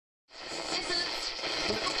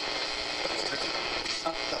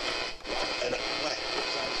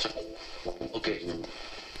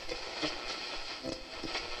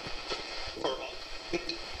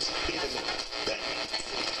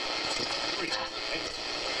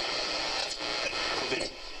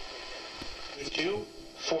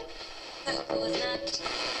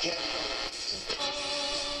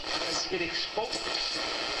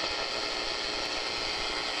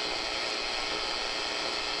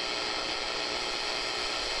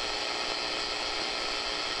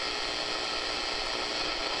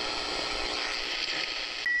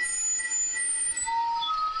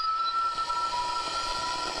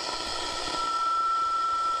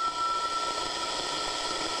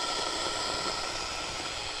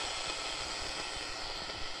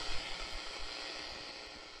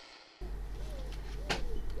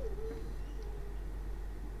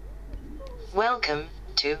Welcome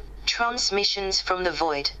to Transmissions from the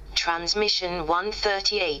Void, Transmission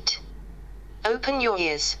 138. Open your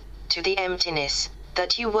ears to the emptiness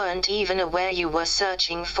that you weren't even aware you were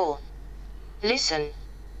searching for. Listen.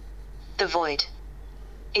 The void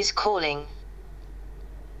is calling.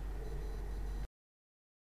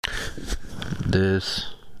 This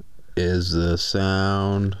is the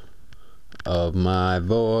sound of my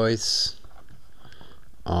voice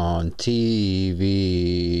on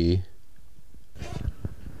TV.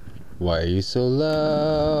 Why are you so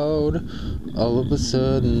loud all of a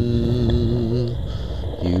sudden?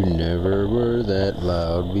 You never were that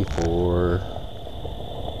loud before.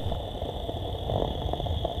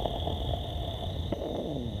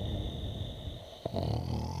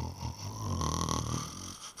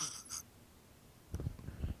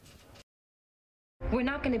 We're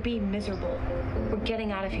not gonna be miserable. We're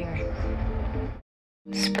getting out of here.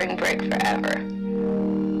 Spring break forever.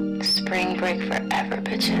 Spring break forever,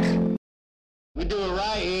 bitches. We do it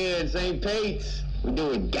right here in St. Pete's. We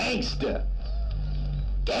do it gangsta.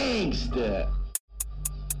 Gangsta.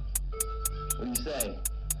 What do you say?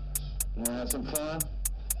 You wanna have some fun?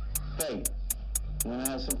 Hey, you wanna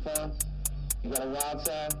have some fun? You got a wild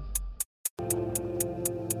side?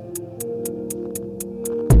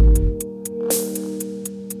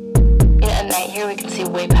 At night here we can see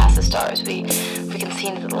way past the stars. We can see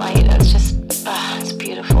into the light, and it's just, it's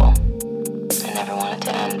beautiful. I never want it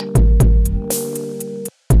to end.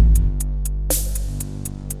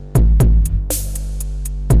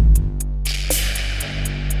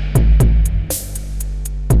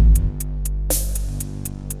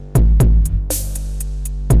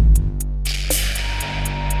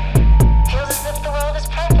 Feels as if the world is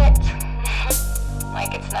perfect.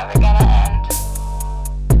 Like it's never gonna end.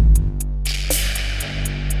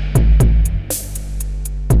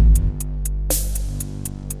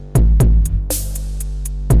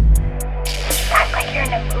 You're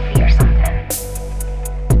in a movie or something.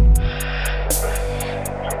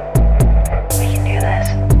 We can do this.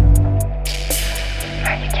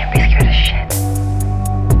 Alright, you can't be scared of shit.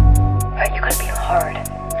 But you gotta be hard.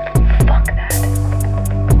 Fuck that.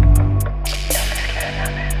 Don't be scared of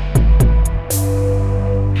that, man.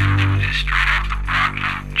 Just straight off the block,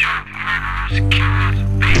 jerk murderers, killers,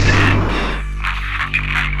 baseheads. My fucking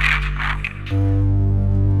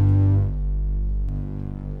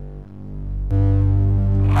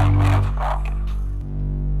nightmares broken.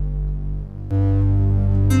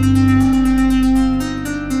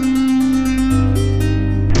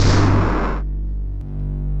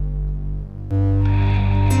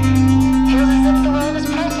 Feels as if the world is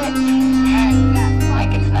perfect.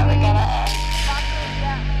 Like it's never gonna end. Fuck you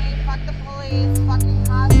gently, fuck the police, fucking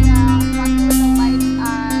hostile, fuck you with the lights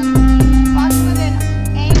on, fuck with an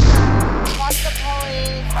anger, fuck the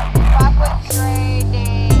police, fuck with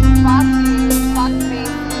trading, fuck you, fuck me,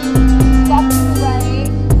 fuck you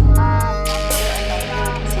right, We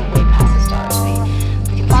can see way past the stars.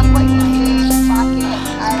 We can fuck see what you light. see, fuck it,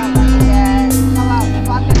 I don't need it, how about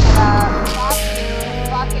fucking it up, fuck you,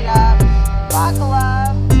 fuck it up, fuck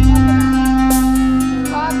love,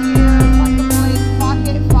 fuck you, fuck the police, fuck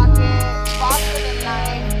it, fuck with a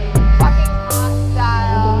knife, fucking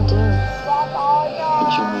hostile, fuck all y'all,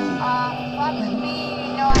 fuck me,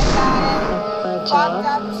 you know I got it, fuck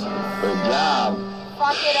up Good job.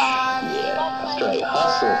 fuck it off, fuck my Straight car,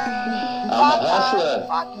 hustle. I'm a hustler.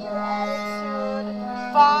 fuck your attitude,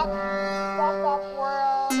 fuck up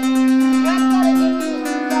world, you guys gotta give me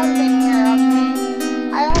something here, okay?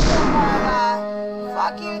 I also have,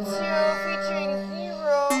 fuck you too, featuring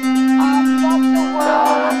Zero, fuck the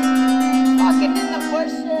world, fucking in the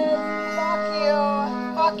bushes,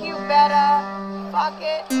 fuck you better, fuck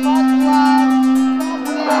it, fuck love,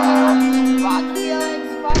 fuck feelings,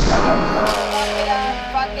 fuck it up,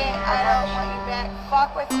 fuck it, I don't want you back, fuck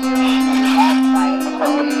with you, fuck fight,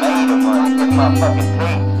 fuck me, fuck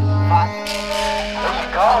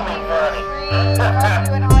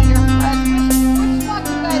you and all your friends, which fuck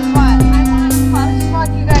you guys want? I want fuck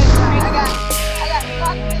you guys want? I got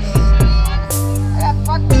fuck machine, I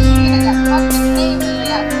got fuck machine, I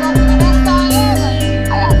got fuck the best song ever,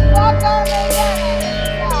 I got fuck Armageddon,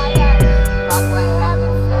 I got fuck what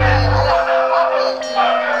happens to me, I got fuck it,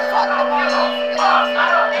 fuck the police, I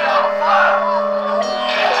got fuck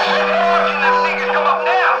Niggas come up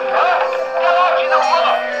now, huh? Tell Archie the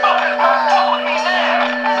motherfuckers don't fuck with me now.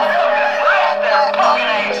 Blast that fucking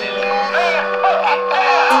ass.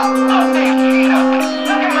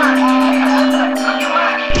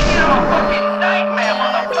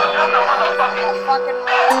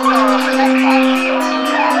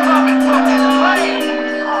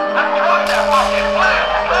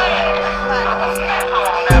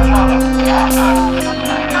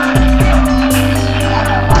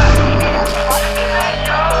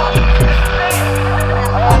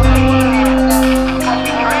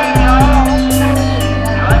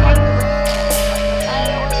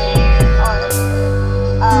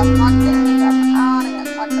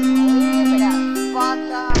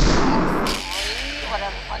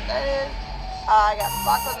 I got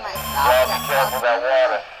fucked with myself. I got fucked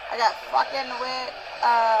with. I got fucking with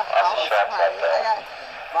house party. I got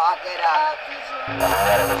fuck it up. I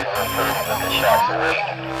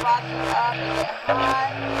got fucked up and get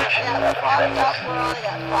high. I got fucked up world. I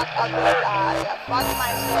got fucked up with God. I got fucked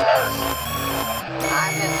myself.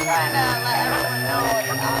 I'm just trying to let everyone know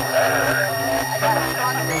what's out there. I got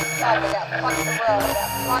fucked this stuff. I got fucked the world. I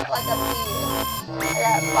got fucked like a bee. I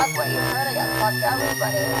got fucked what you heard. I got fucked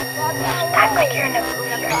everybody. Act like you're in a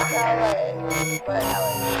movie or Fucked something. LA. But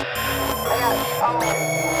I got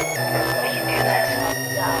We can do this.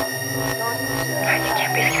 You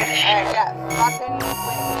can't be scared of shit. I got fucking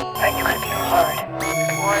Whitney. But you gotta be hard.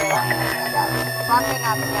 I got fucking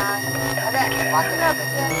up young. I got fucking up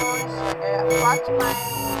again. I got fucked my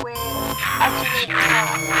way. I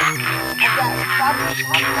got fucking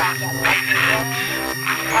pumped up. I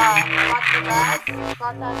got fucked the rest.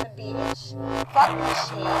 Fucked on the beach. Fuck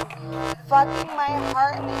machine. Fucking my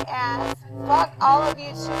heart in the ass. Fuck all of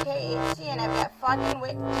you 2K18. I've got fucking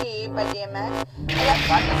with D by DMX. I got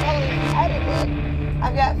fucking totally edited.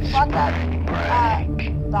 I've got fucked up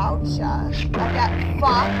voucher. I've got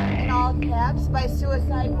fuck in all caps by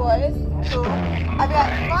Suicide Boys. Cool. I've got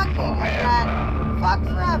fucking. I've got fuck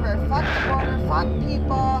forever. Fuck the border. Fuck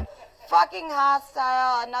people. Fucking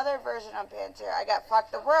hostile. Another version of Pantera. I got fuck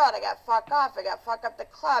the world. I got fuck off. I got fuck up the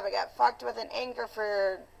club. I got fucked with an anchor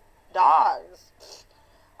for dogs.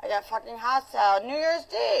 I got fucking hostile. New Year's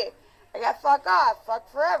Day. I got fuck off.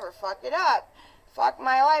 Fuck forever. Fuck it up. Fuck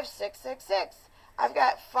my life. 666. I've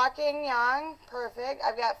got fucking young. Perfect.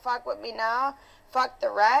 I've got fuck with me now. Fuck the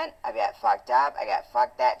rent. I've got fucked up. I got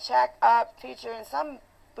fuck that check up featuring some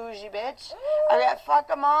bougie bitch. I got fuck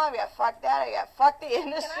them all. I got fuck that. I got fuck the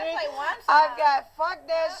industry. I've got fuck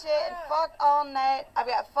that shit and fuck all night. I've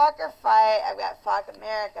got fuck or fight. I've got fuck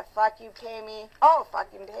America. Fuck you pay me. Oh,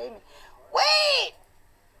 fucking pay me. Wait!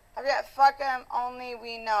 I've got fuck 'em only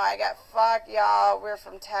we know. I got fuck y'all. We're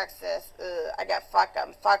from Texas. Ugh. I got fuck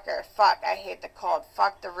 'em. Fucker. Fuck. I hate the cold.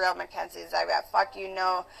 Fuck the real Mackenzies. I got fuck you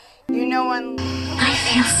know. You know when. I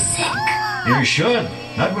feel sick. You should.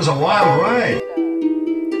 That was a wild ride.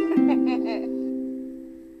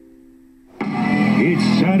 It's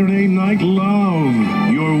Saturday Night Love,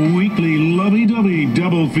 your weekly lovey-dovey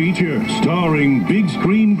double feature starring big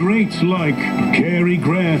screen greats like Cary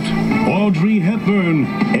Grant, Audrey Hepburn,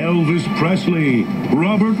 Elvis Presley,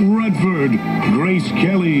 Robert Redford, Grace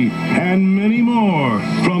Kelly, and many more.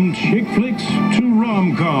 From chick flicks to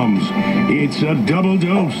rom-coms, it's a double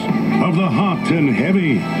dose of the hot and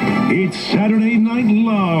heavy. It's Saturday Night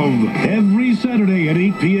Love, every Saturday at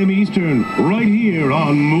 8 p.m. Eastern, right here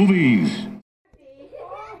on Movies.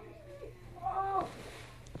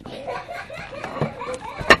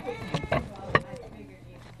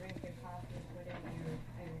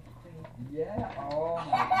 Yeah, oh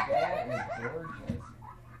my, that is gorgeous.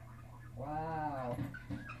 Wow.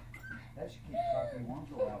 That should keep coffee warm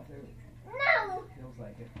for a while too. No! Feels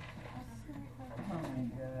like it. Oh my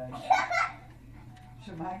god.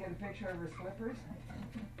 Should Maya get a picture of her slippers?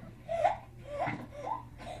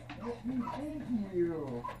 Thank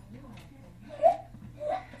you.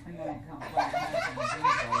 And then I come flying back from the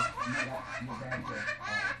depot and they got your bag there.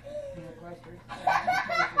 Peanut clusters.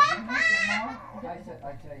 I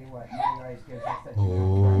tell you what, Mary Rice gives us such a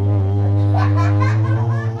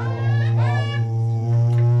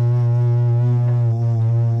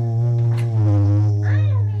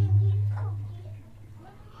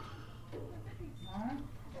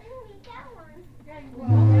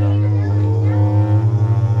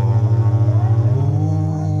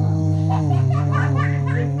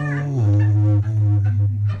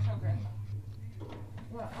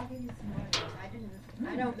I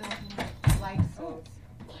don't know if he likes those.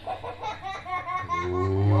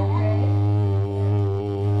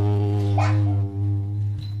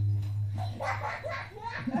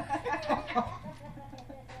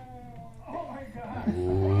 Oh my god. I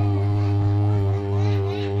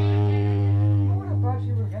would have thought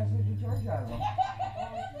you were going to get George out of them.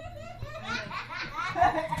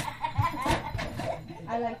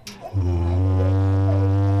 I like these.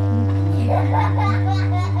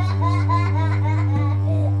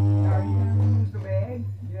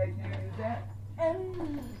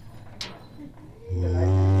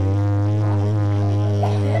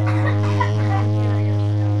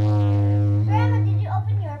 Grandma, did you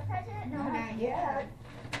open your present? No, not yet.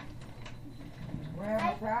 We're having a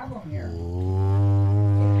problem here.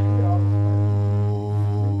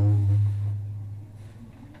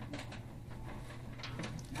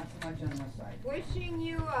 Not so much on this side. Wishing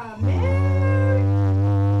you a Merry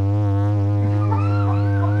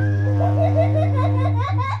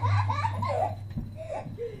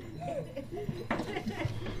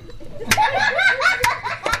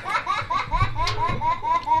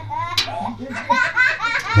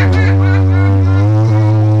Alright,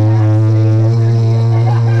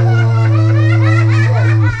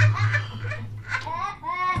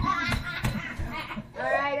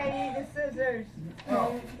 I need the scissors.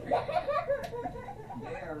 Oh.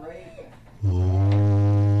 There, right.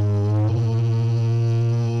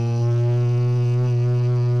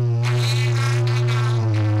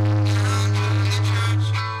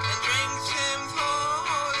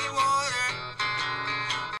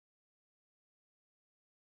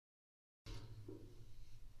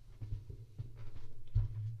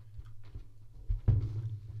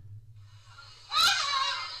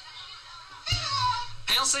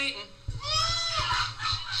 Hail Satan!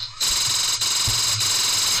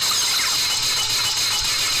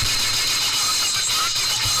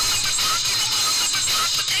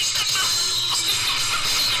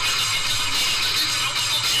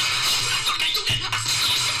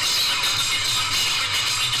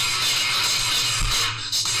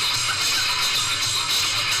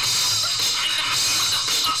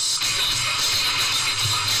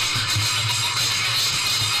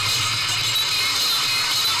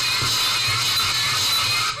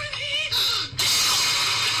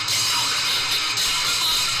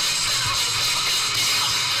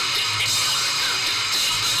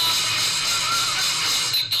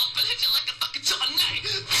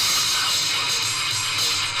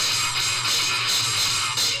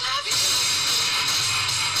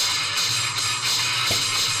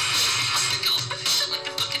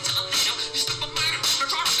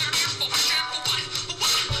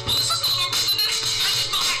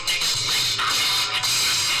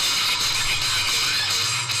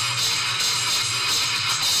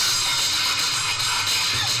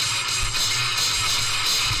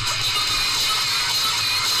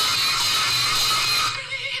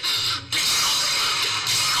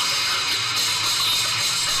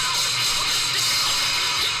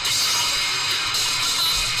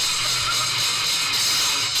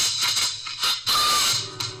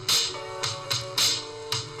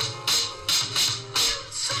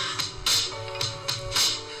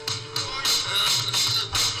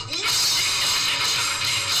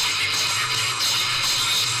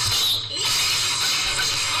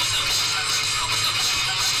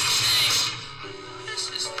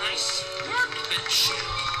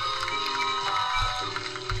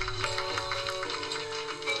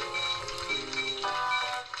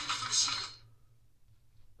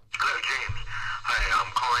 Hello, James. Hi,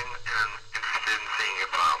 I'm calling and interested in seeing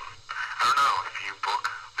if, I don't know, if you book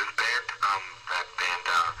this band, that band,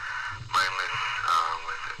 Mindless,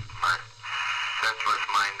 was it my Senseless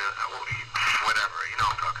Mind, whatever, you know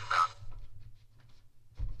what I'm talking about.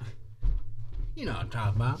 You know what I'm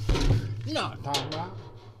talking about. You know what I'm talking about.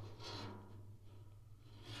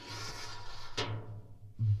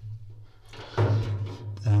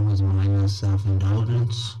 That was mindless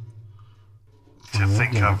self-indulgence. To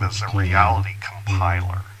think of as a reality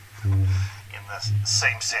compiler, in the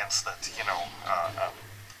same sense that, you know, a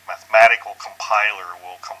mathematical compiler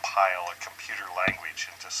will compile a computer language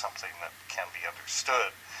into something that can be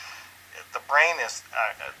understood. The brain is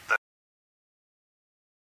the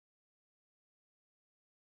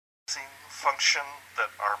function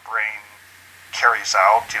that our brain carries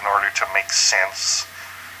out in order to make sense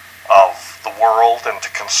of the world and to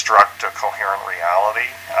construct a coherent reality.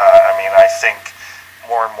 I mean, I think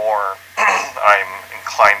more and more I'm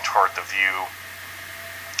inclined toward the view,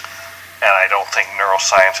 and I don't think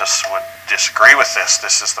neuroscientists would disagree with this.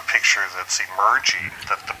 This is the picture that's emerging,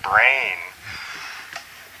 that the brain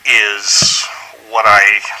is what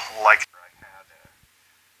I like. I had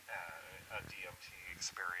a DMT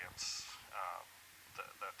experience,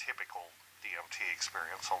 the typical DMT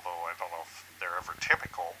experience, although I don't know if they're ever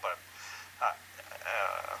typical, but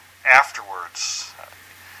afterwards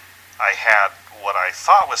I had what I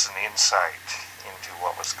thought was an insight into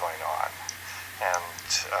what was going on,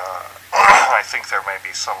 and I think there may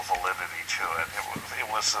be some validity to it. It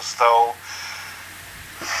was as though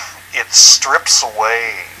it strips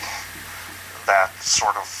away that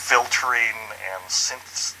sort of filtering and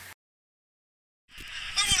synthesis.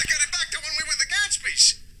 I want to get it back to when we were the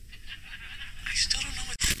Gatsbys. I still don't know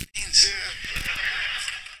what that means.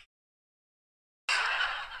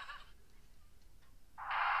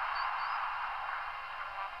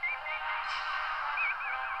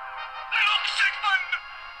 Look, Sigmund!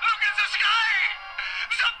 Look at the sky!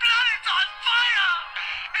 The planet's on fire!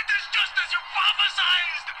 It is just as you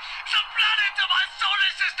prophesized! The planet of our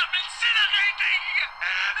solar system incinerating!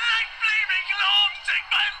 Like flaming globes,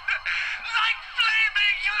 Sigmund!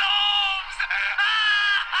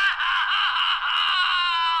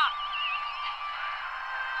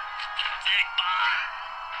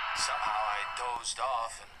 Somehow I dozed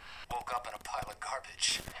off and woke up in a pile of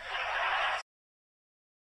garbage.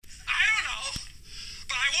 I don't know,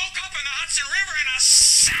 but I woke up in the Hudson River in a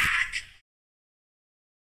sack!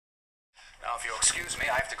 Now, if you'll excuse me,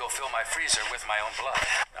 I have to go fill my freezer with my own blood.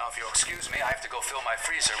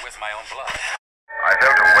 I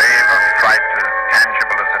felt a wave of fright as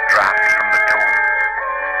tangible as a draft from the tomb.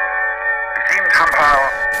 It seemed somehow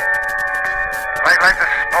like the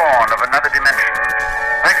spawn of another dimension,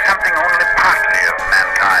 like something only partly of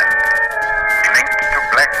mankind, linked to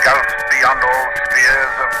black gulfs beyond all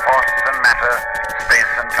spheres of force and matter,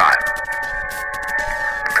 space and time.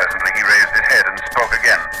 And presently he raised his head and spoke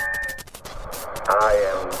again. I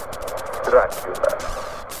am Dracula.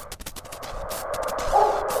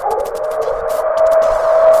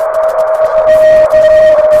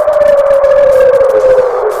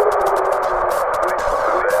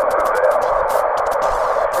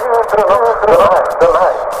 The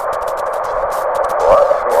light.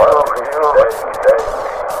 What will you say?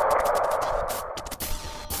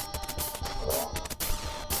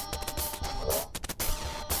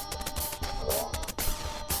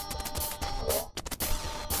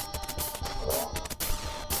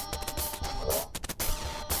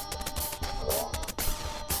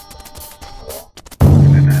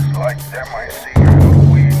 It is like them I see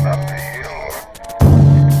Halloween on the hill.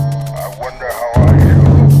 I wonder how I shall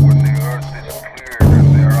look when the earth is cleared and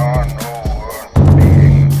there are no earth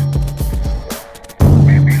beings.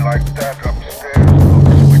 Maybe like that upstairs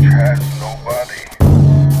looks which has no body,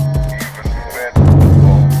 even fed with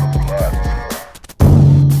all the blood.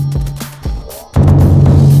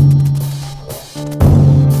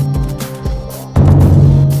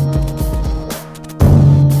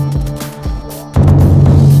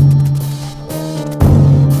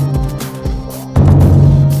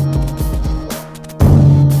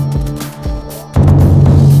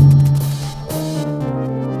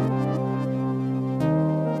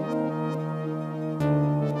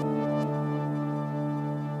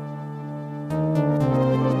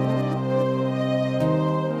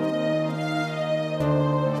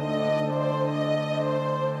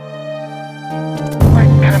 Why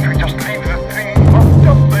can't we just leave the thing locked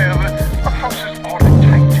up there? The house is all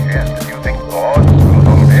tight, yes. Do you think gods will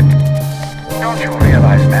hold it? Don't you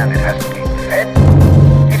realize, man, it hasn't been fed?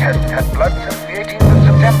 It hasn't had blood since the 18th of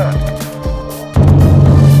September.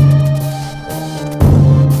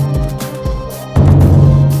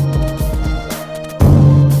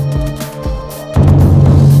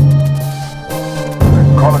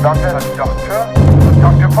 Call a doctor, a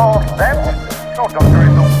doctor for that? No doctor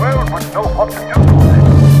in the world would know what to do for it.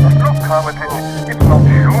 Look, Harvard, it's not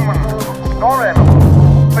human, nor animal.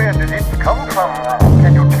 Where did it come from?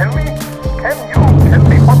 Can you tell me? Can you tell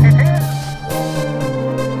me what it is?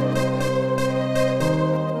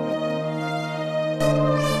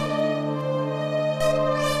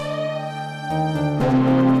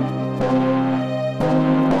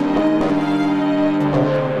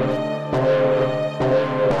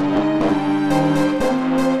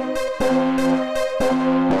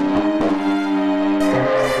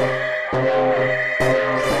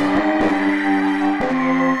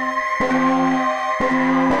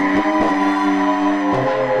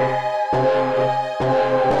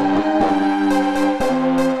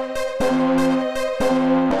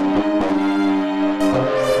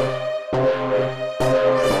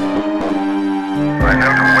 I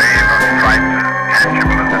felt a wave of fright as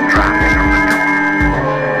tangible as a draft from the tomb.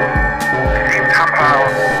 It seemed somehow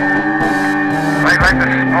like the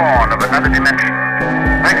spawn of another dimension,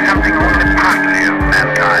 like something only partly of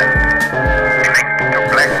mankind, linked to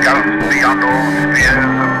black gulfs beyond all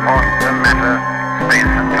spheres of force and matter,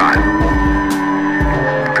 space and time.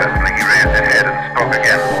 Presently he raised his head and spoke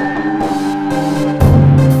again.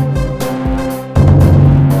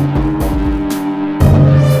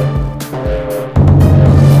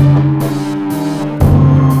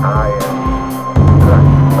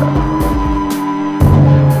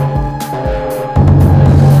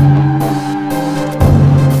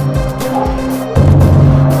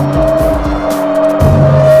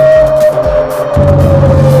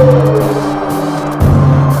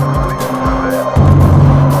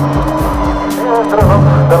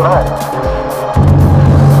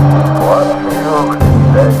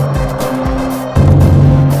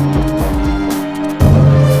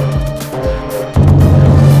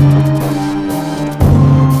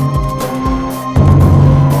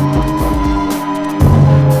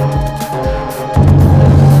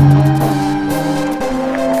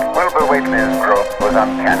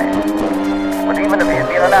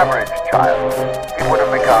 Child, he would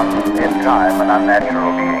have become, in time, an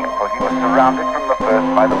unnatural being, for he was surrounded from the first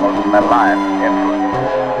first by the Muslim Alliance influence.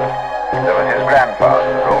 There was his grandfather,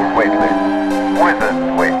 old Whately, Wizard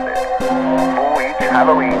Whately, who each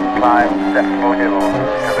Halloween climbed Sentinel Hill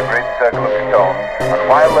to the great circle of stone, and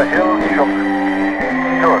while the hill shook,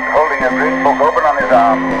 stood holding a great book open on his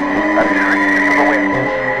arm and shrieked into the wind.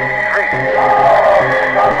 Shrieked.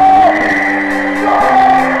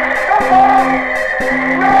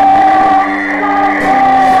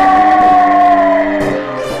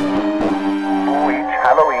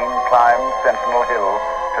 Halloween climbed Sentinel Hill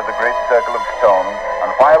to the great circle of stone,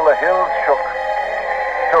 and while the hills shook,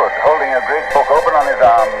 stood holding a great book open on his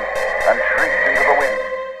arm and shrieked into the wind.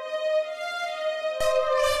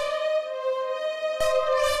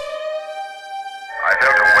 I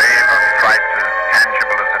felt a wave of fright as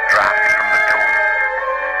tangible as a draft from the tomb.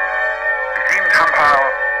 It seemed somehow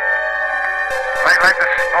like the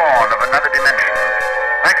spawn of another dimension,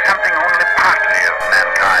 like something only partly of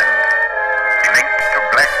mankind, linked to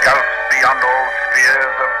black gulfs beyond all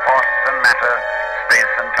spheres of force and matter,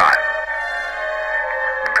 space and time.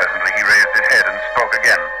 And presently he raised his head and spoke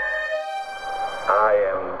again. I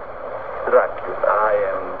am Dracula. I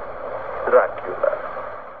am Dracula.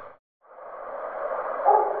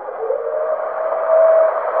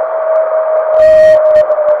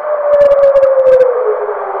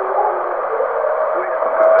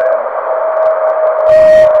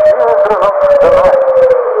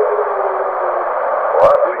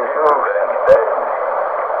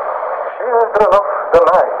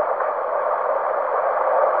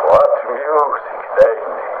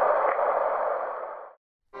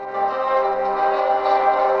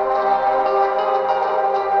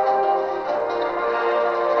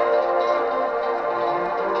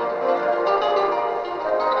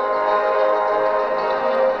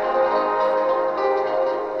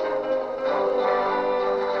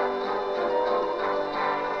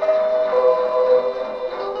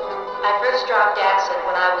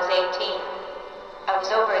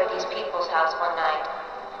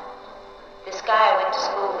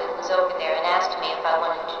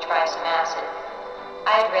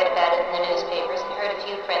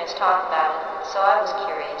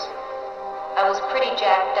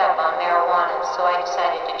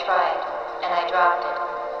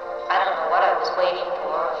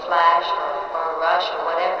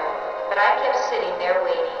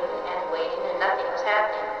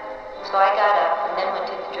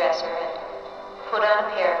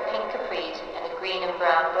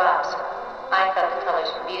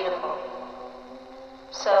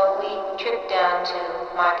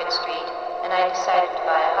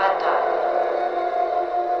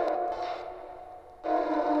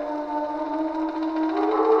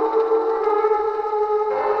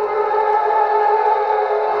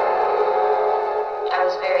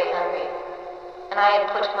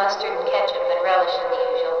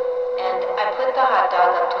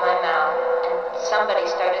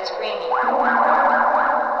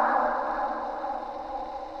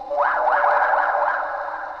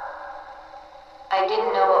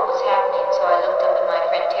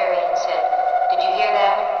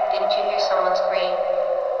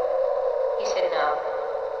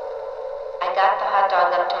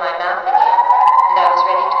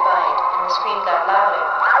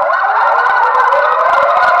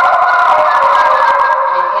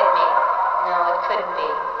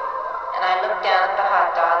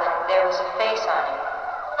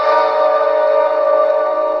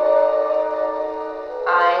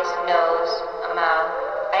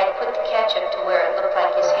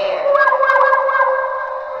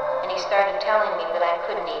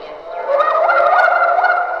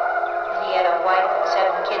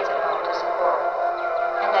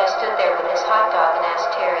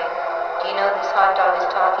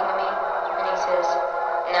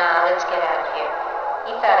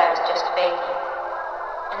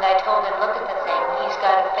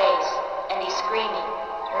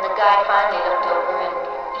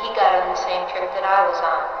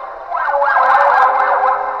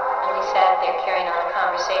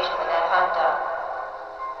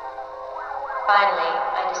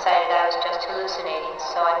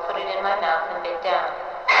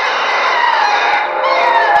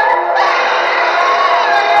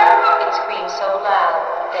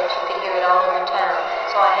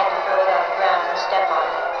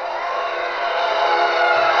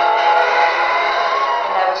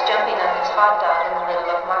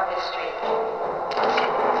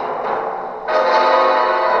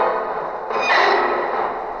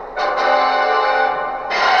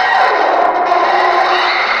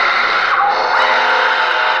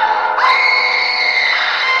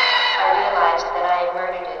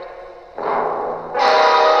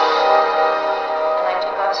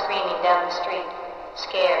 child screaming down the street,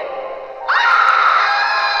 scared.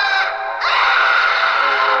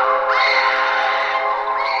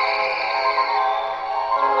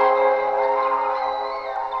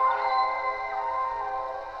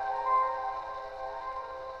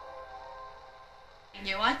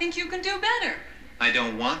 I think you can do better. I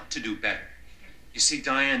don't want to do better. You see,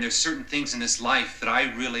 Diane, there's certain things in this life that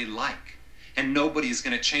I really like. And nobody is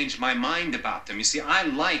going to change my mind about them. You see, I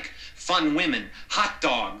like fun women, hot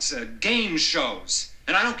dogs, game shows.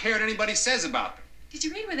 And I don't care what anybody says about them. Did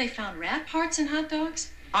you read where they found rat parts in hot dogs?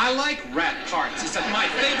 I like rat parts. It's my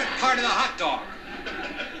favorite part of the hot dog.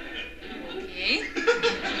 Okay.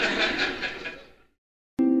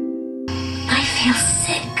 I feel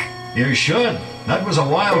sick. You should. That was a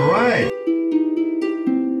wild ride.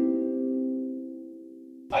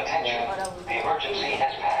 Attention, the emergency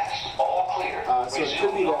has passed. All clear. So it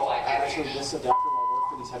could be that actually this adapter will work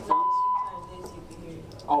for these headphones.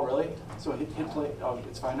 Oh, really? So hit play. Oh,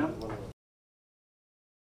 it's fine now?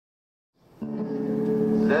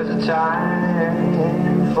 There's a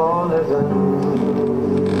time for living.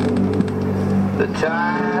 The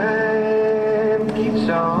time keeps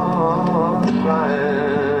on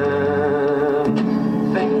flying.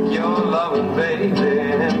 Think you're loving, baby,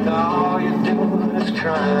 and all you're doing is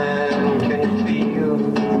crying. Can you feel?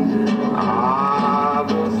 Ah,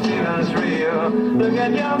 those feelings real. Look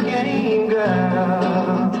at your game, girl.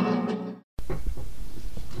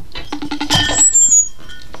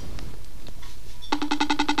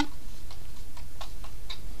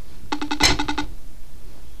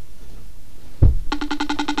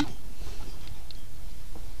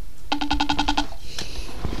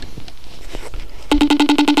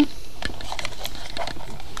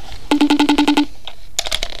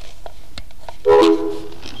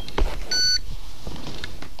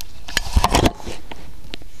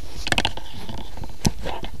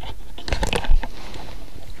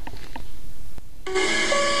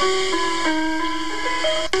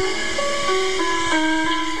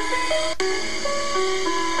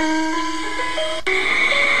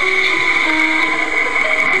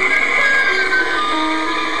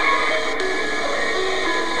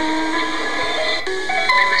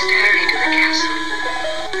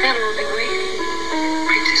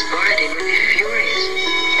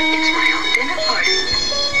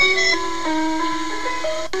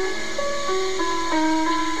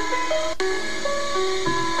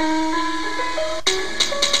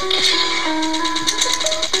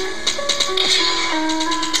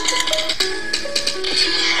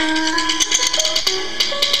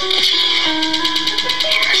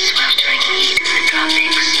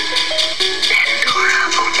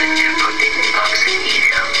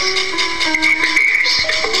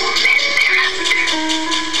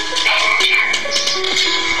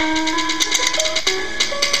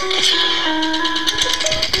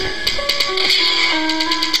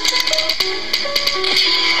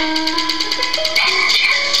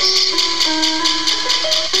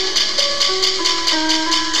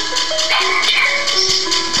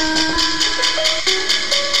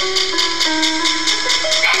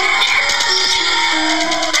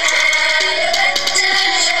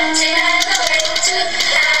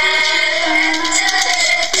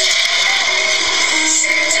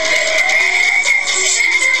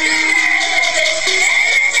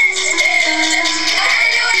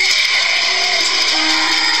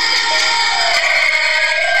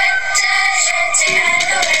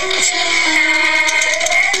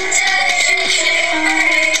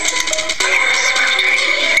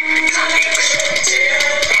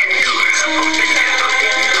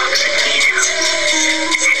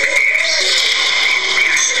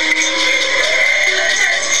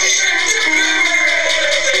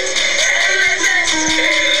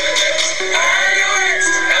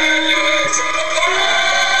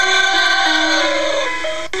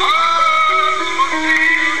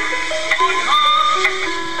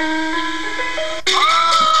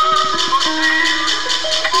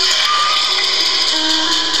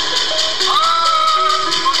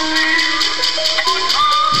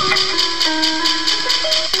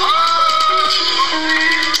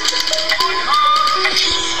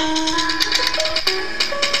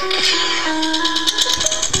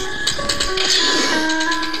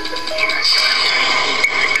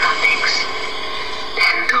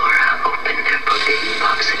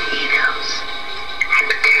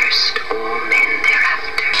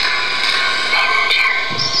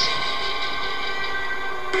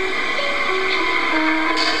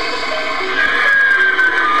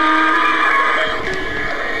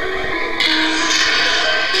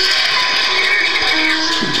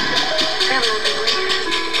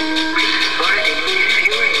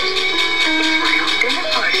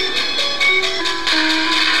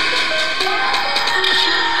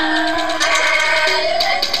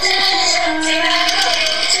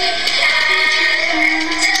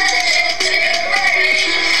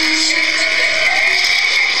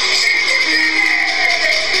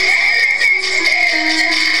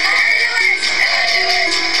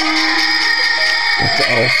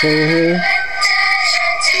 over here?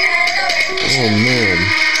 Oh man.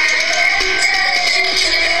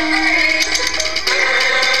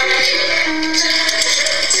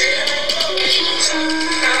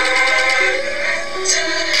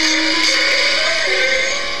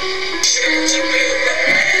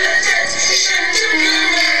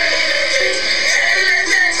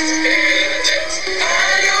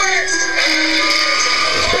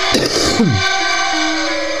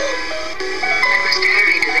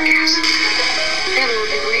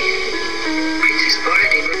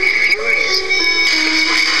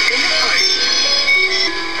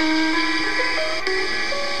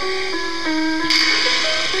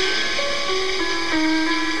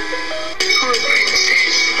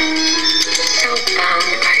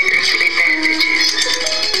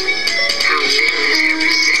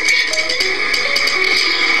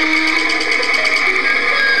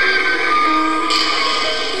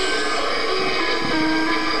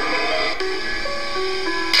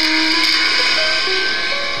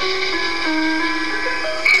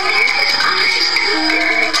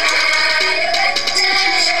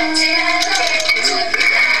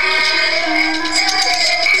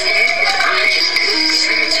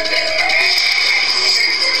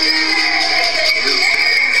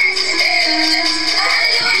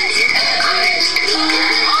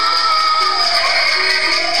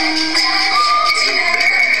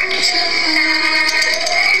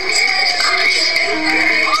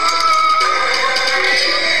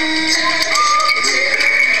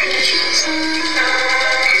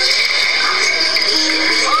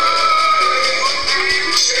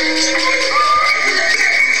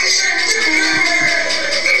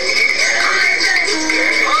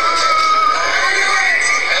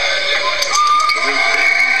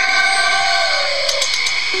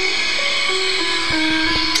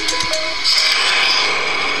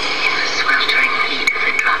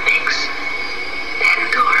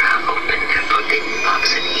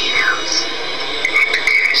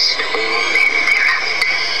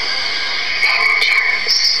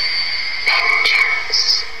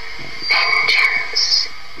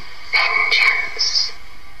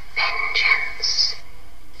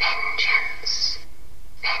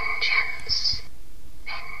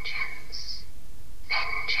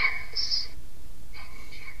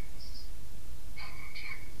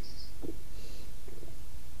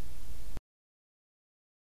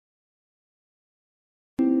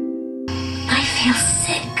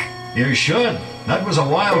 You should. That was a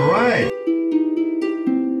wild ride.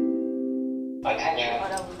 Attention.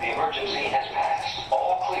 The emergency has passed.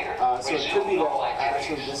 All clear. So it could be that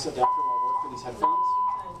actually this adapter will work for these headphones.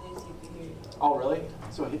 Oh, really?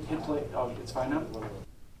 So hit play. Oh, it's fine now?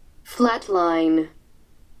 Flatline.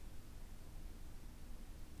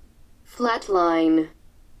 Flatline.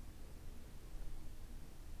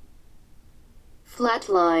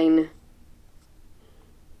 Flatline.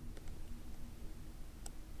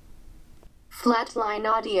 Flatline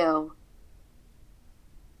audio.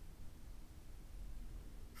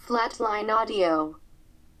 Flatline audio.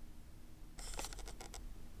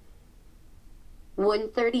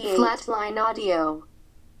 138. Flatline audio.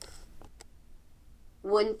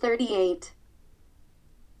 138.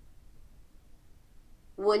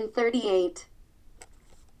 138.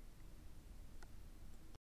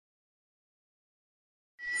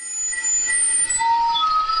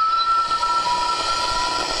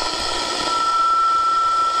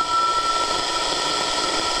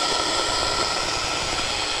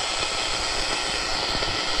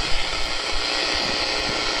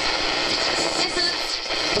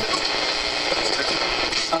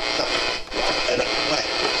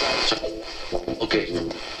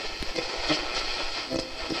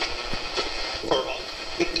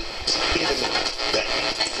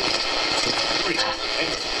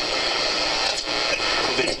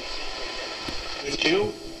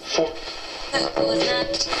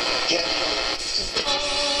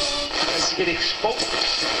 Get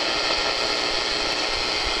exposed.